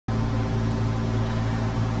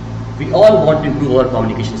We all want to improve our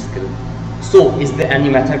communication skill. So, is there any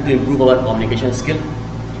method to improve our communication skill?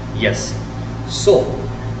 Yes. So,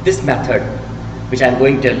 this method, which I am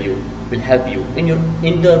going to tell you, will help you in your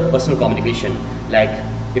interpersonal communication. Like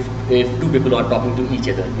if two people are talking to each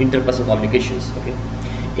other, interpersonal communications. Okay.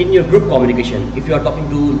 In your group communication, if you are talking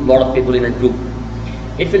to a lot of people in a group,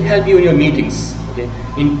 it will help you in your meetings. Okay.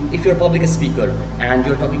 If you're a public speaker and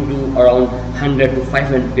you're talking to around 100 to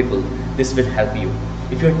 500 people, this will help you.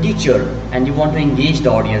 If you're a teacher and you want to engage the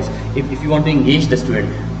audience, if you want to engage the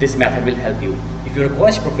student, this method will help you. If you're a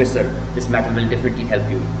college professor, this method will definitely help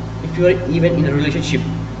you. If you are even in a relationship,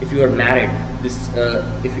 if you are married, this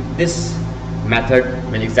method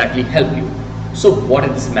will exactly help you. So what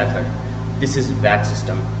is this method? This is VAC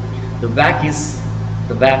system. The VAC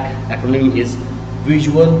acronym is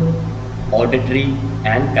Visual, Auditory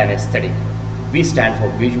and Kinesthetic. V stand for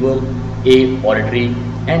visual, A auditory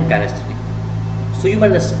and kinesthetic. So you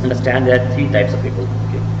must understand there are three types of people.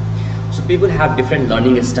 Okay. So people have different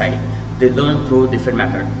learning style. They learn through different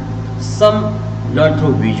method. Some learn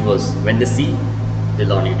through visuals. When they see, they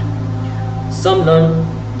learn it. Some learn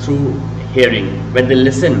through hearing. When they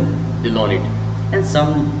listen, they learn it. And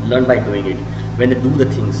some learn by doing it. When they do the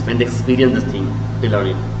things, when they experience the thing, they learn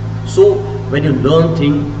it. So when you learn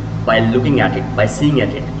thing by looking at it, by seeing at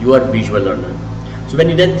it, you are visual learner. So when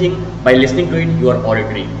you then think by listening to it, you are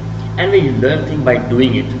auditory. And when you learn thing by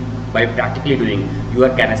doing it, by practically doing, you are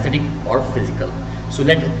kinesthetic or physical. So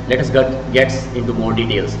let us get into more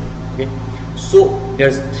details. Okay. So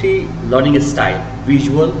there's three learning style: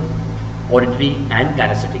 visual, auditory and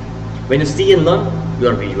kinesthetic. When you see and learn, you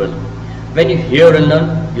are visual. When you hear and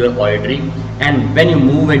learn, you are auditory. And when you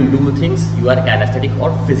move and do things, you are kinesthetic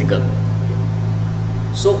or physical.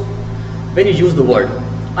 Okay. So when you use the word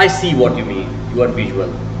I see what you mean, you are visual.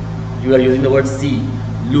 You are using the word see,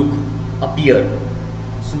 look, appear.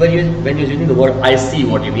 So when you're using the word I see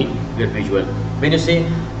what you mean, you are visual. When you say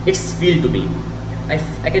it's feel to me,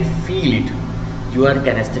 I can feel it, you are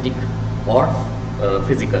kinesthetic or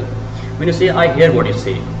physical. When you say I hear what you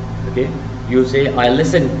say, okay, you say I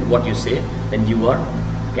listen what you say, then you are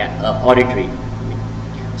auditory.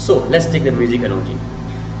 So let's take the music analogy.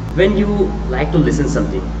 When you like to listen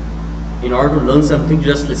something, in order to learn something, you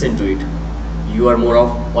just listen to it. You are more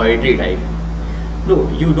of auditory type. No,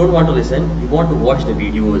 you don't want to listen. You want to watch the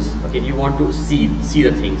videos. Okay, you want to see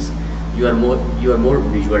the things. You are more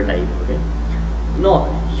visual type. Okay. No,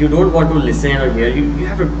 you don't want to listen or hear.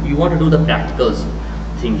 You want to do the practicals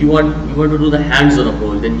thing. You want to do the hands-on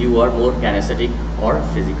approach. Then you are more kinesthetic or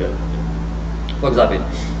physical. For example,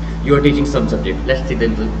 you are teaching some subject. Let's take the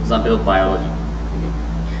example of biology.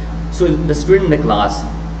 Okay. So the student in the class,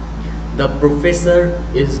 the professor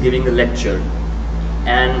is giving a lecture,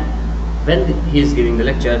 and when he is giving the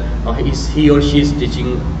lecture, he or she is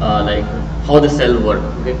teaching like how the cell work.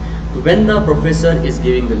 Okay. When the professor is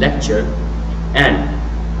giving the lecture, and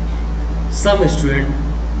some student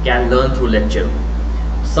can learn through lecture,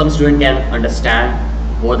 some student can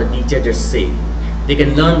understand what the teacher just say. They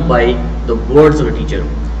can learn by the words of the teacher.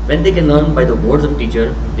 When they can learn by the words of the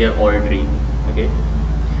teacher, they are auditory. Okay.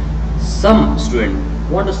 Some student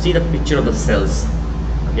want to see the picture of the cells.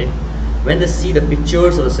 Okay. When they see the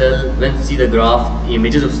pictures of the cell, when they see the graph,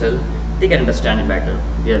 images of cell, they can understand it better.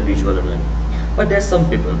 They are visual learner. But there are some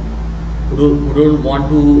people who don't want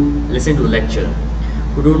to listen to the lecture,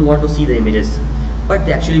 who don't want to see the images, but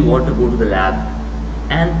they actually want to go to the lab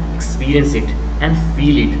and experience it and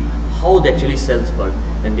feel it, how the actually cells work.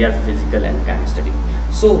 Then they are physical and kinesthetic.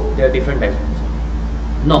 So there are different types.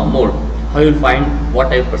 Now more, how you will find what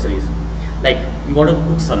type of person is. Like you want to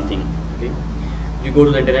cook something. Okay. You go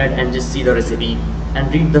to the internet and just see the recipe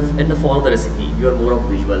and read and follow the recipe. You are more of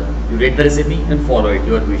visual. You read the recipe and follow it.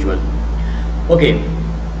 You are visual. Okay.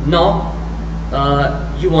 Now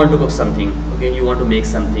you want to cook something. Okay. You want to make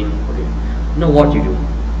something. Okay. Now what you do?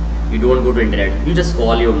 You don't go to internet. You just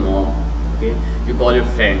call your mom. Okay. You call your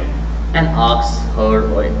friend and ask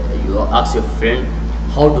her, or you ask your friend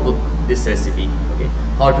how to cook this recipe. Okay.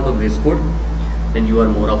 How to cook this food. Then you are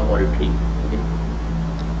more of auditory. Okay.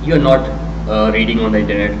 You are not reading on the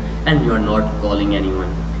internet, and you are not calling anyone.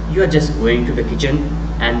 You are just going to the kitchen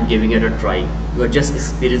and giving it a try. You are just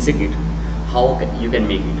experiencing it, how you can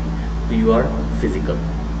make it. So you are physical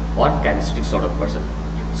or kinesthetic sort of person.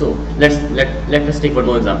 So let us take one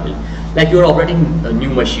more example. Like you are operating a new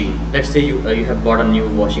machine. Let's say you have bought a new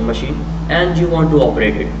washing machine and you want to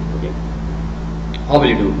operate it. Okay. How will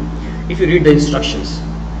you do? If you read the instructions,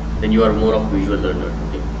 then you are more of visual learner.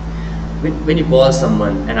 Okay. When you call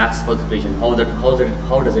someone and ask for the question, how does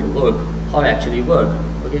it work, how it actually work,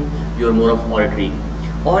 okay, you are more of auditory.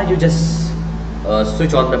 Or you just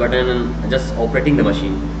switch on the button and just operating the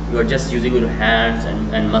machine. You are just using your hands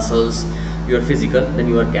and muscles. You are physical, then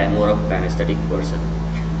you are more of a kinesthetic person.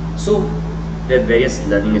 So there are various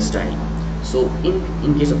learning styles. So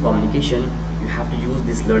in case of communication, you have to use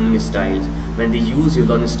these learning styles. When they use your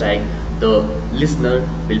learning style, the listener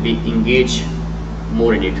will be engaged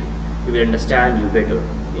more in it. He will understand you better.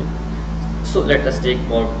 Okay? So let us take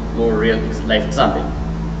more real life example.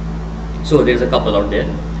 So there is a couple out there,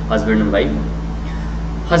 husband and wife.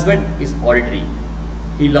 Husband is auditory.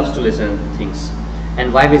 He loves to listen to things,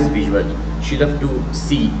 and wife is visual. She loves to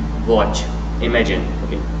see, watch, imagine.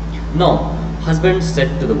 Okay. Now husband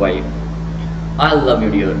said to the wife, "I love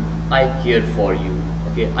you, dear. I care for you.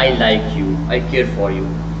 Okay, I like you. I care for you."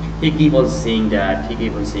 He keep on saying that. He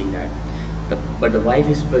keep on saying that. But the wife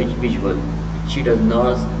is very visual. She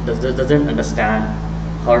doesn't understand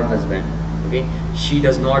her husband. Okay, she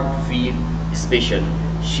does not feel special.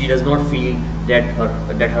 She does not feel that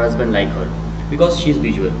her husband like her, because she is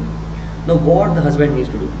visual. Now what the husband needs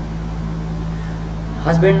to do?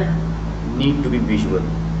 Husband need to be visual.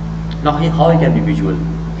 Now how he can be visual?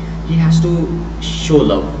 He has to show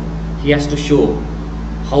love. He has to show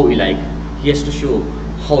how he like. He has to show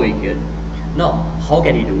how he care. Now how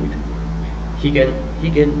can he do it? He can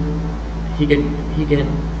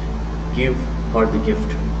give her the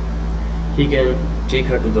gift. He can take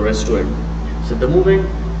her to the restaurant. So the moment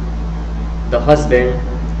the husband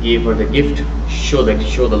gave her the gift, show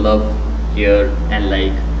the love, care and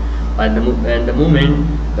like, and the moment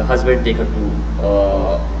the husband take her to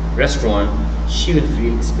restaurant, she will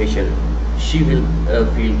feel special. She will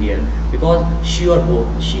feel here, because she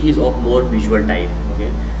is of more visual type.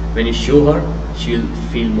 Okay, when you show her, she will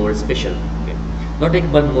feel more special. Okay, now take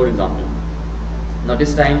one more example. Now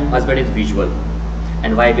this time husband is visual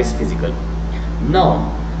and wife is physical.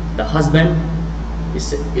 Now the husband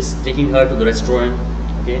is taking her to the restaurant.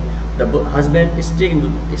 Okay, the husband is taking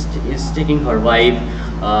her wife,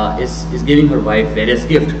 is giving her wife various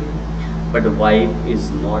gifts, but the wife is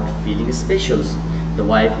not feeling special. The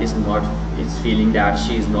wife is feeling that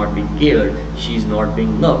she is not being cared, she is not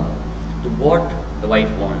being loved. So what the wife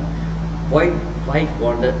want? Wife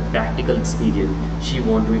want the practical experience. She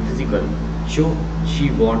want to be physical. So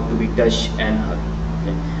she want to be touched and hugged.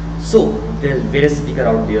 Okay. So there are various speakers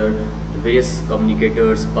out there, various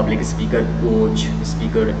communicators, public speaker, coach,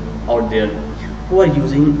 speaker out there, who are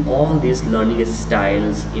using all these learning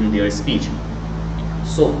styles in their speech.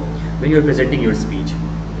 So when you are presenting your speech,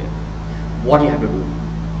 okay, what you have to do?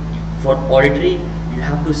 For auditory, you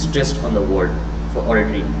have to stress on the word for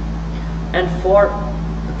auditory, and for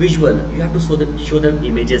visual, you have to show them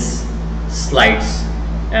images, slides,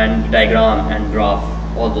 and diagram and graph,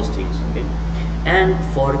 all those things. Okay, and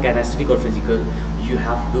for kinesthetic or physical, you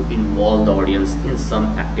have to involve the audience in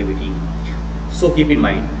some activity. So keep in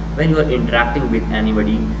mind, when you are interacting with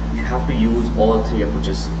anybody, you have to use all three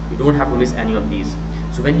approaches. You don't have to miss any of these.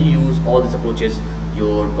 So when you use all these approaches,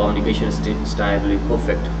 your communication style will be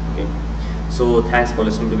perfect. Okay, so thanks for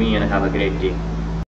listening to me and have a great day.